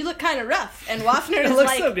man, you look kind of rough. And Waffner is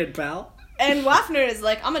looks so good, pal. And Waffner is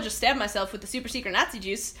like, I'm gonna just stab myself with the super secret Nazi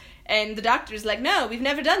juice. And the doctor's like, no, we've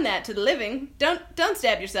never done that to the living. Don't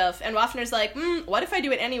stab yourself. And Waffner's like, what if I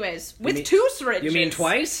do it anyways? With 2 syringes. You mean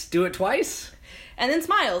twice? Do it twice? And then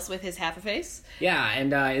smiles with his half a face. Yeah,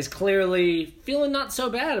 and is clearly feeling not so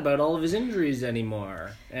bad about all of his injuries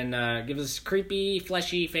anymore. And gives us a creepy,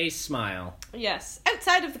 fleshy face smile. Yes.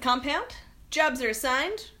 Outside of the compound, jobs are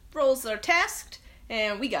assigned, roles are tasked,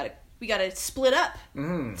 and we gotta split up.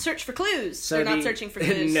 Search for clues. So they're not searching for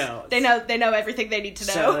clues. No. They know everything they need to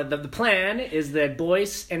know. So the plan is that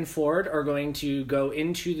Boyce and Ford are going to go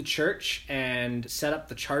into the church and set up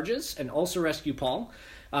the charges and also rescue Paul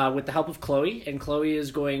with the help of Chloe. And Chloe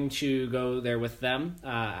is going to go there with them.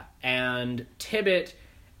 And Tibbet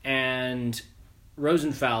and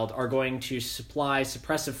Rosenfeld are going to supply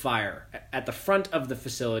suppressive fire at the front of the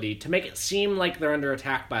facility to make it seem like they're under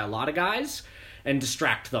attack by a lot of guys and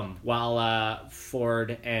distract them while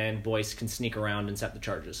Ford and Boyce can sneak around and set the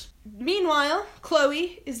charges. Meanwhile,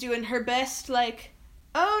 Chloe is doing her best,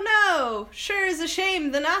 oh no, sure is a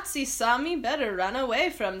shame the Nazis saw me, better run away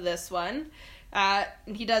from this one.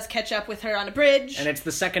 He does catch up with her on a bridge. And it's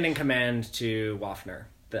the second in command to Waffner.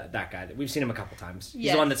 That guy. We've seen him a couple times. He's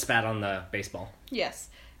yes. the one that spat on the baseball. Yes.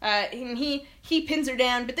 And he pins her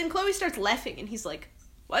down, but then Chloe starts laughing, and he's like,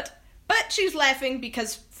 what? But she's laughing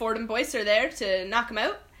because Ford and Boyce are there to knock him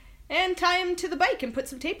out and tie him to the bike and put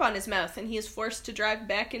some tape on his mouth, and he is forced to drive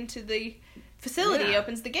back into the facility. He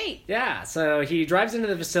opens the gate. Yeah, so he drives into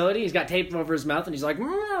the facility, he's got tape over his mouth, and he's like,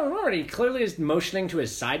 and he clearly is motioning to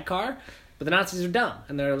his sidecar, but the Nazis are dumb,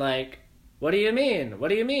 and they're like, what do you mean? What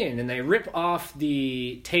do you mean? And they rip off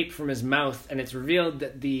the tape from his mouth, and it's revealed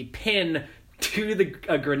that the pin to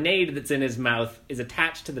a grenade that's in his mouth is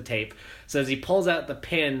attached to the tape. So as he pulls out the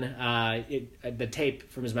pin, the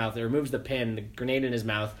tape from his mouth, it removes the pin, the grenade in his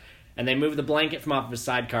mouth, and they move the blanket from off of his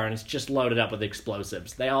sidecar, and it's just loaded up with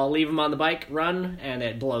explosives. They all leave him on the bike, run, and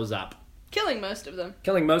it blows up. Killing most of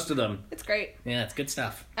them. It's great. Yeah, it's good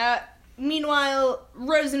stuff. Meanwhile,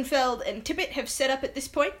 Rosenfeld and Tippett have set up at this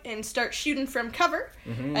point and start shooting from cover.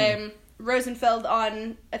 Rosenfeld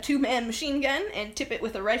on a 2-man machine gun and Tippett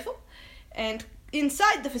with a rifle. And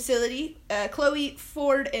inside the facility, Chloe,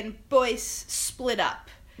 Ford, and Boyce split up.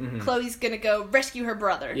 Chloe's gonna go rescue her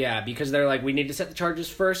brother. Yeah, because they're like, we need to set the charges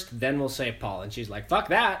first, then we'll save Paul. And she's like, fuck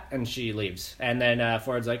that, and she leaves. And then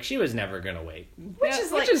Ford's like, she was never gonna wait.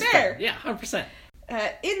 Which is fair. Yeah, 100%.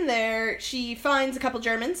 In there, she finds a couple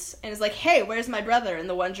Germans and is like, hey, where's my brother? And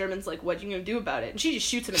the one German's like, what are you going to do about it? And she just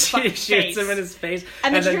shoots him in the fucking face. She shoots him in his face.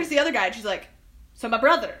 And then she hears the other guy and she's like, so my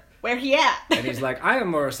brother, where he at? And he's like, I am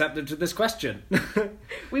more receptive to this question.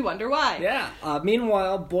 We wonder why. Yeah.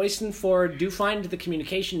 Meanwhile, Boyce and Ford do find the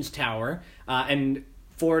communications tower, and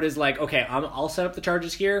Ford is like, okay, I'll set up the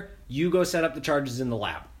charges here. You go set up the charges in the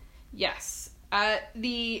lab. Yes.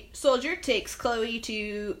 The soldier takes Chloe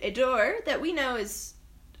to a door that we know is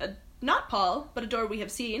not Paul, but a door we have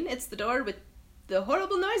seen. It's the door with the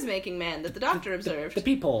horrible noise-making man that the doctor observed. The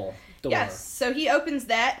peephole door. Yes, so he opens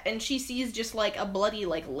that, and she sees just, a bloody,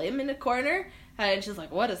 limb in a corner, and she's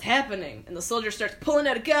like, what is happening? And the soldier starts pulling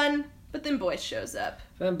out a gun, but then Boyce shows up.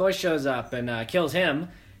 Then Boyce shows up and kills him.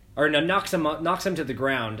 Or no, knocks him to the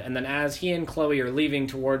ground, and then as he and Chloe are leaving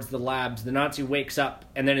towards the labs, the Nazi wakes up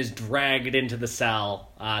and then is dragged into the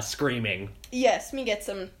cell, screaming. Yes, we get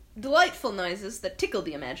some delightful noises that tickle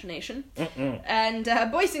the imagination. And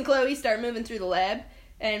Boyce and Chloe start moving through the lab,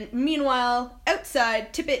 and meanwhile,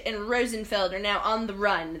 outside, Tippett and Rosenfeld are now on the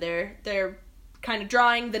run. They're kind of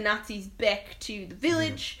drawing the Nazis back to the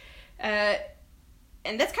village, and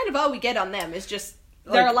that's kind of all we get on them, is just...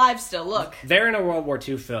 They're alive still, look. They're in a World War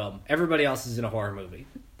II film. Everybody else is in a horror movie.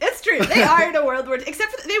 That's true. They are in a World War II.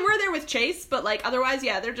 Except for they were there with Chase, but, otherwise,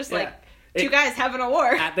 yeah, they're just, two guys having a war.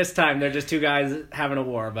 At this time, they're just two guys having a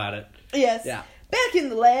war about it. Yes. Yeah. Back in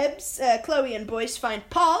the labs, Chloe and Boyce find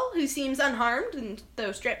Paul, who seems unharmed, and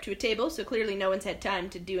though strapped to a table, so clearly no one's had time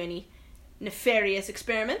to do any nefarious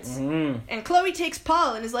experiments. Mm. And Chloe takes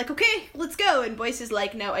Paul and is like, okay, let's go. And Boyce is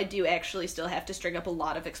like, no, I do actually still have to string up a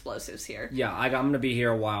lot of explosives here. Yeah, I'm going to be here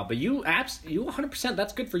a while. But you 100%,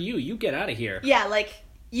 that's good for you. You get out of here. Yeah, like,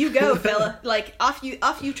 you go, fella. Like, off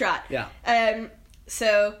you trot. Yeah.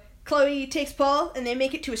 So Chloe takes Paul and they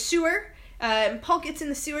make it to a sewer. Paul gets in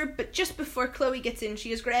the sewer, but just before Chloe gets in,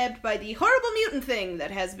 she is grabbed by the horrible mutant thing that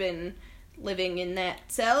has been living in that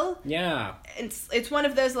cell. Yeah. It's one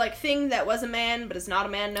of those, like, thing that was a man, but is not a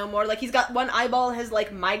man no more. Like, he's got one eyeball has,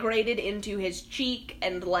 like, migrated into his cheek,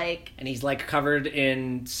 and, like... And he's, like, covered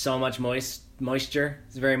in so much moisture.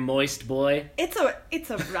 He's a very moist boy. It's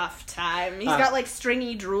a rough time. He's got, like,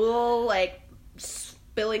 stringy drool, like,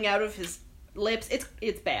 spilling out of his lips.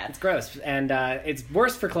 It's bad. It's gross. And it's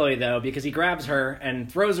worse for Chloe, though, because he grabs her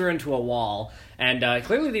and throws her into a wall. And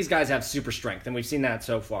clearly these guys have super strength, and we've seen that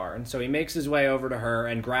so far. And so he makes his way over to her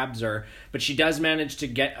and grabs her, but she does manage to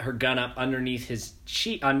get her gun up underneath his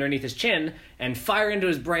chin and fire into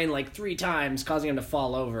his brain like 3 times, causing him to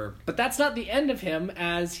fall over. But that's not the end of him,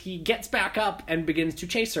 as he gets back up and begins to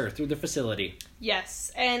chase her through the facility.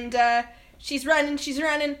 Yes, and she's running,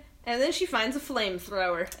 and then she finds a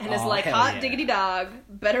flamethrower, and is like, hot diggity dog,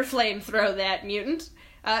 better flamethrow that mutant.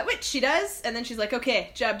 Which she does, and then she's like, okay,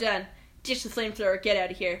 job done. Ditch the flamethrower, get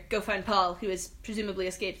out of here. Go find Paul, who has presumably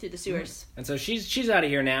escaped through the sewers. And so she's out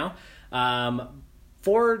of here now.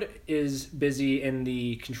 Ford is busy in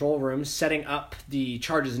the control room setting up the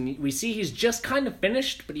charges, and we see he's just kind of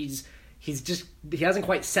finished, but he hasn't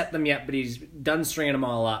quite set them yet, but he's done stringing them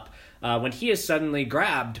all up. When he is suddenly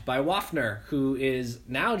grabbed by Waffner, who is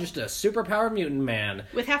now just a superpowered mutant man.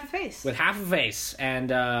 With half a face.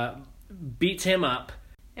 And beats him up.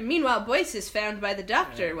 And meanwhile, Boyce is found by the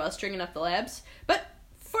doctor while stringing up the labs. But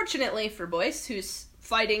fortunately for Boyce, who's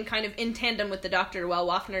fighting kind of in tandem with the doctor while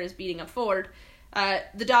Waffner is beating up Ford,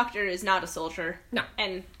 the doctor is not a soldier. No.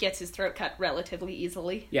 And gets his throat cut relatively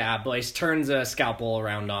easily. Yeah, Boyce turns a scalpel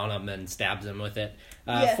around on him and stabs him with it.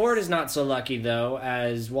 Yes. Ford is not so lucky, though,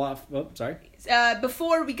 as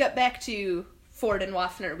Before we get back to Ford and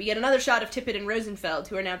Waffner, we get another shot of Tippett and Rosenfeld,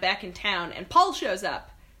 who are now back in town, and Paul shows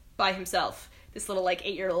up by himself. This little, like,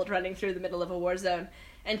 8-year-old running through the middle of a war zone.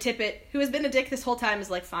 And Tippett, who has been a dick this whole time, is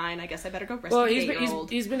like, fine, I guess I better go rescue the 8-year-old.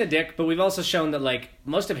 He's been a dick, but we've also shown that, like,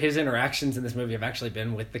 most of his interactions in this movie have actually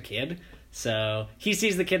been with the kid. So he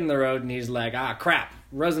sees the kid in the road, and he's like, crap,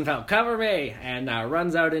 Rosenfeld, cover me! And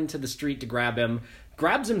runs out into the street to grab him.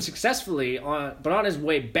 Grabs him successfully, but on his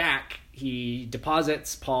way back, he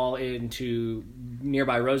deposits Paul into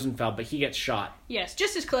nearby Rosenfeld, but he gets shot. Yes,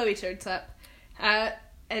 just as Chloe turns up.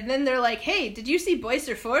 And then they're like, hey, did you see Boyce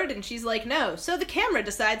or Ford? And she's like, no. So the camera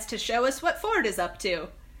decides to show us what Ford is up to.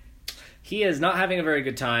 He is not having a very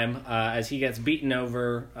good time, as he gets beaten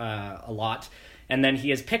over a lot. And then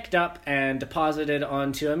he is picked up and deposited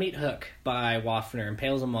onto a meat hook by Waffner,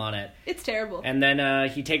 impales him on it. It's terrible. And then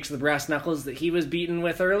he takes the brass knuckles that he was beaten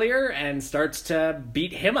with earlier and starts to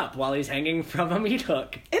beat him up while he's hanging from a meat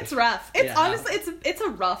hook. It's rough. Honestly, it's a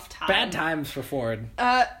rough time. Bad times for Ford.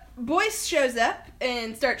 Boyce shows up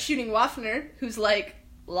and starts shooting Waffner, who's like,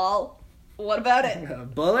 lol, what about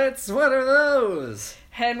it? Bullets? What are those?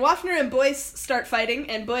 And Waffner and Boyce start fighting,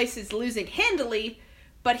 and Boyce is losing handily,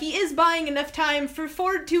 but he is buying enough time for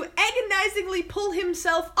Ford to agonizingly pull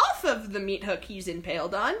himself off of the meat hook he's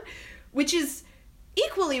impaled on, which is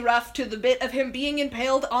equally rough to the bit of him being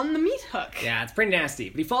impaled on the meat hook. Yeah, it's pretty nasty.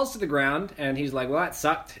 But he falls to the ground, and he's like, well, that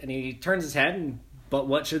sucked. And he turns his head, but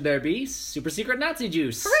what should there be? Super secret Nazi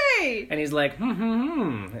juice. Hooray! And he's like,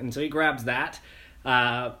 And so he grabs that.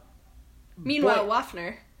 Meanwhile,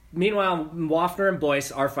 Waffner and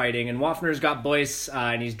Boyce are fighting, and Waffner's got Boyce,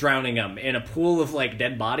 and he's drowning him in a pool of, like,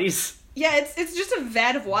 dead bodies. Yeah, it's just a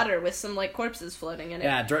vat of water with some, like, corpses floating in it.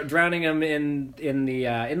 Yeah, drowning him in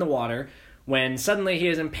the water, when suddenly he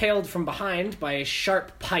is impaled from behind by a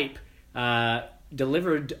sharp pipe,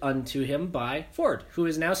 delivered unto him by Ford, who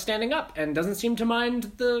is now standing up and doesn't seem to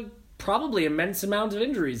mind the probably immense amount of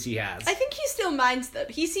injuries he has. I think he still minds them.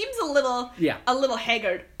 He seems a little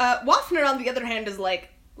haggard. Waffner, on the other hand, is like,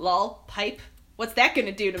 lol, pipe? What's that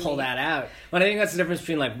gonna do to me? Pull that out. Well, I think that's the difference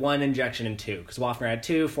between, like, 1 injection and 2, because Waffner had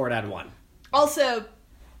 2, Ford had 1. Also,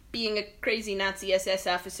 being a crazy Nazi SS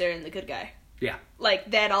officer and the good guy. Yeah.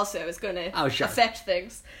 Like, that also is gonna sure. affect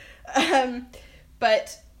things.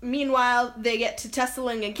 But meanwhile, they get to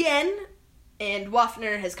tussling again, and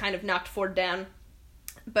Waffner has kind of knocked Ford down.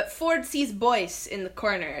 But Ford sees Boyce in the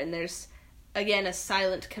corner, and there's, again, a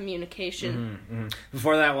silent communication. Mm-hmm.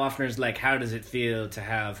 Before that, Waffner's like, how does it feel to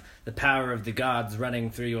have the power of the gods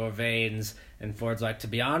running through your veins? And Ford's like, to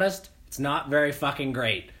be honest, it's not very fucking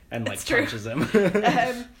great. And, like, punches him.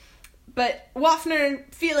 But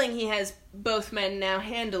Waffner, feeling he has both men now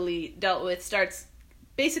handily dealt with, starts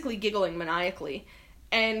basically giggling maniacally.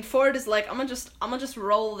 And Ford is like, I'm gonna just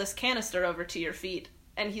roll this canister over to your feet.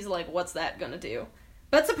 And he's like, what's that gonna do?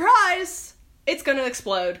 But surprise! It's gonna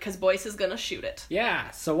explode, because Boyce is gonna shoot it.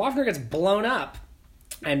 Yeah, so Waffner gets blown up,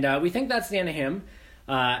 and we think that's the end of him,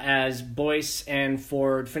 as Boyce and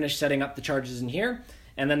Ford finish setting up the charges in here,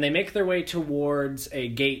 and then they make their way towards a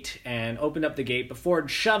gate and open up the gate, but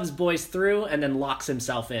Ford shoves Boyce through and then locks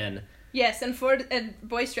himself in. Yes, and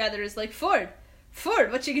Boyce rather is like, Ford,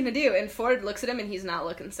 what you gonna do? And Ford looks at him, and he's not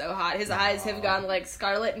looking so hot. His eyes have gone, like,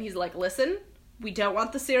 scarlet, and he's like, listen, we don't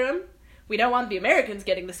want the serum. We don't want the Americans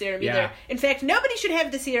getting the serum either. Yeah. In fact, nobody should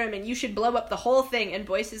have the serum, and you should blow up the whole thing. And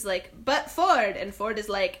Boyce is like, but Ford. And Ford is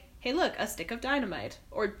like, hey, look, a stick of dynamite.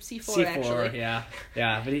 Or C4, actually. Yeah,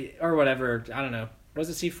 but or whatever, I don't know. Was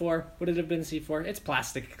it C4? Would it have been C4? It's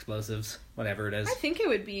plastic explosives, whatever it is. I think it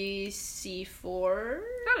would be C4.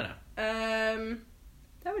 I don't know.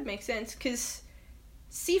 That would make sense, because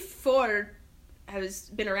C4 has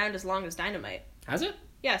been around as long as dynamite. Has it?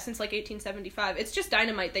 Yeah, since, like, 1875. It's just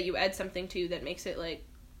dynamite that you add something to that makes it, like...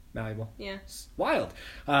 Malleable. Yeah. It's wild.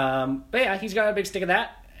 But yeah, he's got a big stick of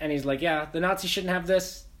that, and he's like, yeah, the Nazis shouldn't have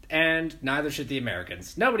this, and neither should the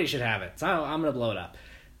Americans. Nobody should have it, so I'm gonna blow it up.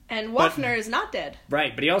 And Waffner is not dead.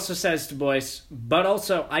 Right, but he also says to Boyce, but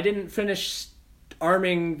also, I didn't finish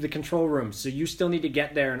arming the control room, so you still need to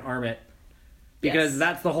get there and arm it. Because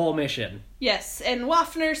that's the whole mission. Yes, and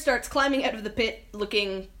Waffner starts climbing out of the pit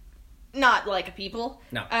looking not like a people.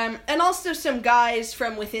 No. And also some guys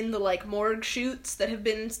from within the, like, morgue chutes that have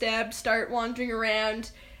been stabbed start wandering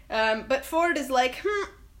around. But Ford is like,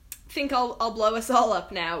 think I'll blow us all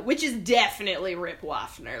up now, which is definitely Rip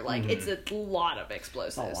Waffner. Like, it's a lot of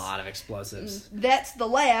explosives. A lot of explosives. That's the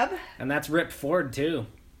lab. And that's Rip Ford, too.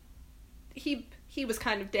 He was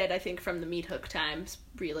kind of dead, I think, from the meat hook times,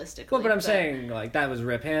 realistically. Well, but I'm saying, like, that was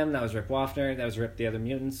Rip him, that was Rip Waffner, that was Rip the other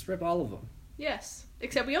mutants, Rip all of them. Yes.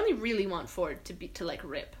 Except we only really want Ford to like,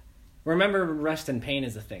 rip. Remember, rest and pain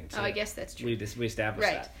is a thing, too. Oh, I guess that's true. We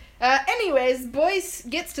established right. that. Anyways, Boyce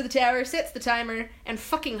gets to the tower, sets the timer, and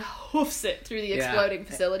fucking hoofs it through the exploding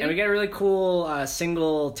facility. And we get a really cool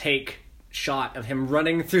single take shot of him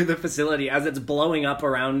running through the facility as it's blowing up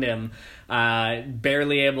around him,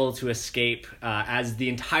 barely able to escape, as the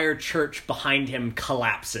entire church behind him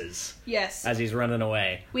collapses. Yes. As he's running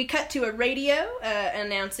away. We cut to a radio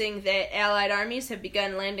announcing that Allied armies have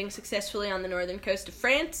begun landing successfully on the northern coast of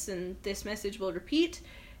France, and this message will repeat.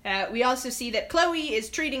 We also see that Chloe is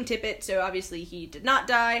treating Tippett, so obviously he did not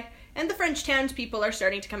die. And the French townspeople are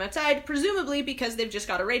starting to come outside, presumably because they've just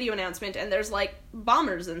got a radio announcement and there's, like,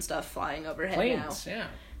 bombers and stuff flying overhead Planes, now. yeah.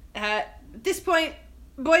 At this point,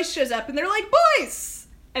 Boyce shows up and they're like, Boyce!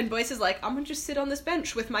 And Boyce is like, I'm gonna just sit on this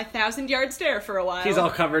bench with my 1,000-yard stare for a while. He's all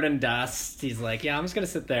covered in dust. He's like, yeah, I'm just gonna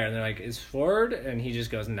sit there. And they're like, is Ford? And he just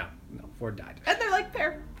goes, no, Ford died. And they're like,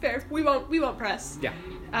 fair. We won't press.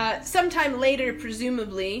 Yeah. Sometime later,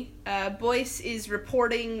 presumably, Boyce is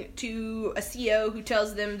reporting to a CO who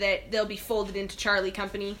tells them that they'll be folded into Charlie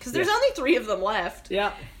Company, because there's only 3 of them left.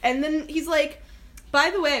 Yeah. And then he's like, by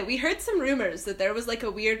the way, we heard some rumors that there was, like, a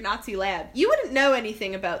weird Nazi lab. You wouldn't know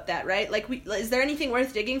anything about that, right? Like, is there anything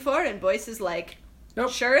worth digging for? And Boyce is like, nope.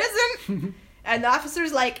 Sure isn't. And the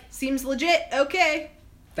officer's like, seems legit, okay.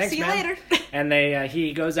 Thanks, See you man. later. And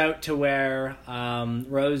he goes out to where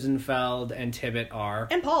Rosenfeld and Tippett are.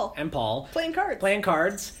 And Paul. Playing Playing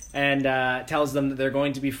cards. And tells them that they're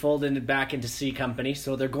going to be folded back into C Company,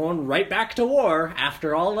 so they're going right back to war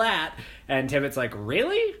after all that. And Tippett's like,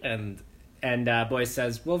 really? And Boyce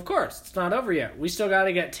says, well, of course, it's not over yet. We still got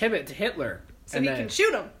to get Tippett to Hitler. So he can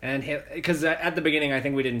shoot him. And because at the beginning, I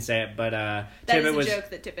think we didn't say it, but that Tippett is a joke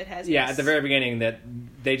that Tippett has. Yeah, yes. at the very beginning, that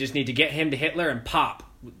they just need to get him to Hitler and pop.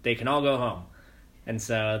 They can all go home. And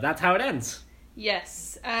so that's how it ends.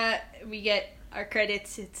 Yes. We get our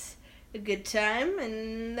credits. It's a good time.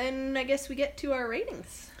 And then I guess we get to our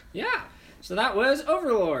ratings. Yeah. So that was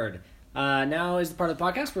Overlord. Now is the part of the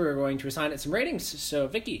podcast where we're going to assign it some ratings. So,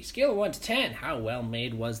 Vicky, scale of 1 to 10, how well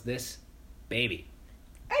made was this baby?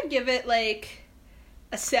 I'd give it, like,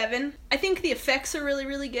 a 7. I think the effects are really,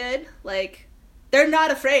 really good. Like, they're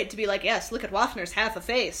not afraid to be like, yes, look at Waffner's half a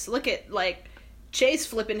face. Look at, like, Chase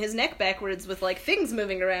flipping his neck backwards with, like, things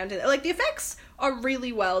moving around. Like, the effects are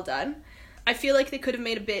really well done. I feel like they could have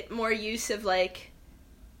made a bit more use of, like,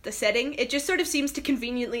 the setting. It just sort of seems to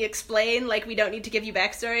conveniently explain, like, we don't need to give you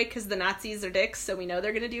backstory because the Nazis are dicks, so we know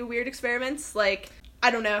they're going to do weird experiments. Like, I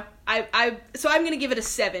don't know. So I'm gonna give it a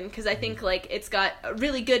 7 because I think like it's got a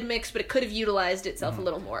really good mix, but it could have utilized itself a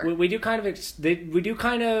little more. We do kind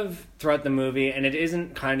of throughout the movie, and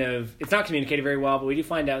it's not communicated very well, but we do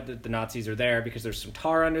find out that the Nazis are there because there's some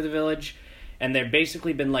tar under the village, and they've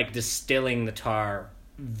basically been like distilling the tar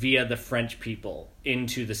via the French people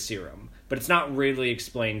into the serum. But it's not really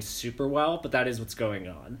explained super well, but that is what's going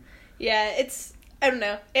on. Yeah, I don't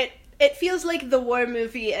know. It feels like the war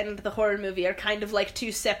movie and the horror movie are kind of like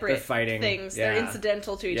two separate things. Yeah. They're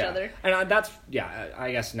incidental to each other. And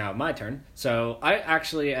I guess now my turn. So I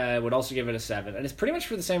actually would also give it a 7. And it's pretty much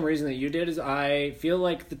for the same reason that you did, is I feel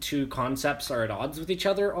like the two concepts are at odds with each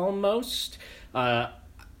other almost.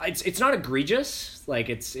 It's not egregious. Like,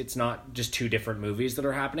 it's not just two different movies that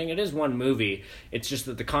are happening. It is one movie. It's just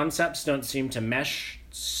that the concepts don't seem to mesh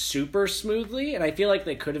super smoothly. And I feel like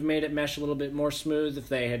they could have made it mesh a little bit more smooth if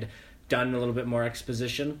they had done a little bit more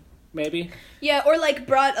exposition, maybe. Yeah, or like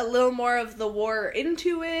brought a little more of the war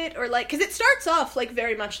into it, or like, because it starts off like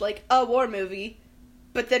very much like a war movie,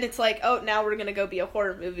 but then it's like, oh, now we're gonna go be a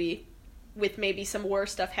horror movie with maybe some war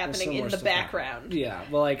stuff happening in the background. Yeah,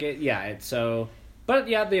 well, like but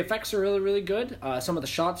yeah, the effects are really, really good. Some of the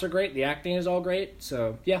shots are great. The acting is all great.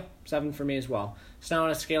 So yeah, 7 for me as well. So now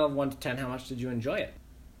on a scale of 1 to 10, how much did you enjoy it?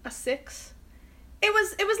 A 6. It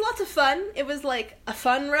was lots of fun. It was like a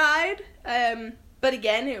fun ride. But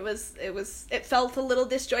again, it felt a little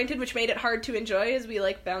disjointed, which made it hard to enjoy as we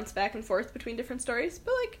like bounce back and forth between different stories.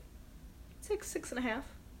 But like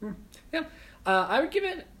 6.5. Yeah. I would give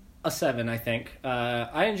it a 7, I think.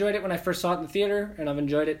 I enjoyed it when I first saw it in the theater, and I've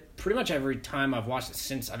enjoyed it pretty much every time I've watched it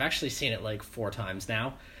since. I've actually seen it like 4 times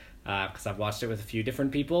now, because I've watched it with a few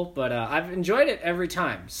different people, but I've enjoyed it every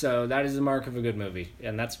time, so that is the mark of a good movie,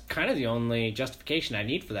 and that's kind of the only justification I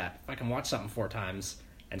need for that. If I can watch something 4 times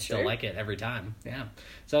and still like it every time. Yeah.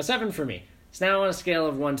 So 7 for me. So now on a scale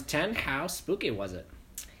of 1 to 10, how spooky was it?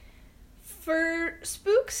 For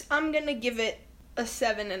spooks, I'm gonna give it a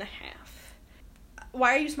 7.5.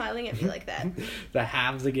 Why are you smiling at me like that? The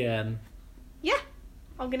halves again. Yeah.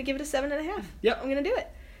 I'm gonna give it a 7.5. Yep. I'm gonna do it.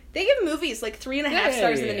 They give movies like 3.5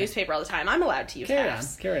 stars in the newspaper all the time. I'm allowed to use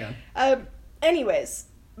halves. Carry on. Anyways,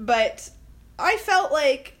 but I felt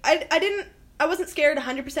like I wasn't scared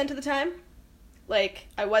 100% of the time. Like,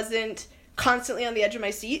 I wasn't constantly on the edge of my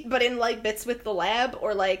seat, but in like bits with the lab,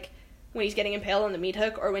 or like when he's getting impaled on the meat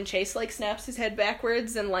hook, or when Chase like snaps his head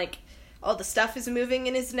backwards and like all the stuff is moving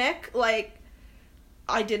in his neck, like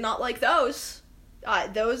I did not like those.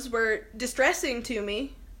 Those were distressing to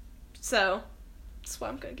me. So that's why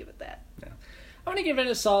I'm going to give it that. Yeah. I'm going to give it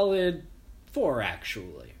a solid 4,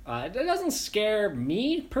 actually. It doesn't scare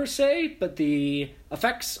me, per se, but the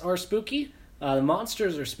effects are spooky. The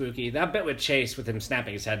monsters are spooky. That bit with Chase, with him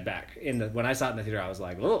snapping his head back, when I saw it in the theater, I was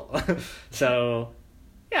like, oh. So,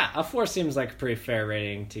 yeah, a 4 seems like a pretty fair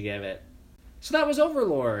rating to give it. So that was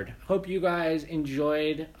Overlord. Hope you guys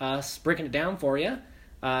enjoyed us breaking it down for you.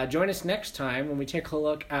 Join us next time when we take a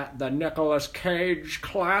look at the Nicolas Cage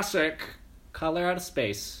classic, Color Out of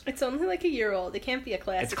Space. It's only like a year old. It can't be a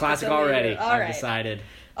classic. It's classic already, I've decided.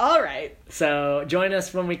 All right. So join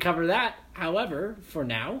us when we cover that. However, for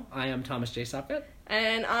now, I am Thomas J. Sotvet.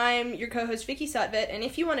 And I'm your co-host, Vicky Sotvet. And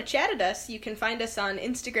if you want to chat at us, you can find us on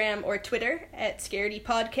Instagram or Twitter at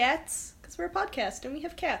ScaredyPodcats, because we're a podcast and we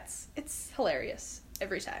have cats. It's hilarious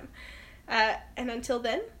every time. And until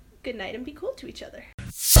then, good night and be cool to each other.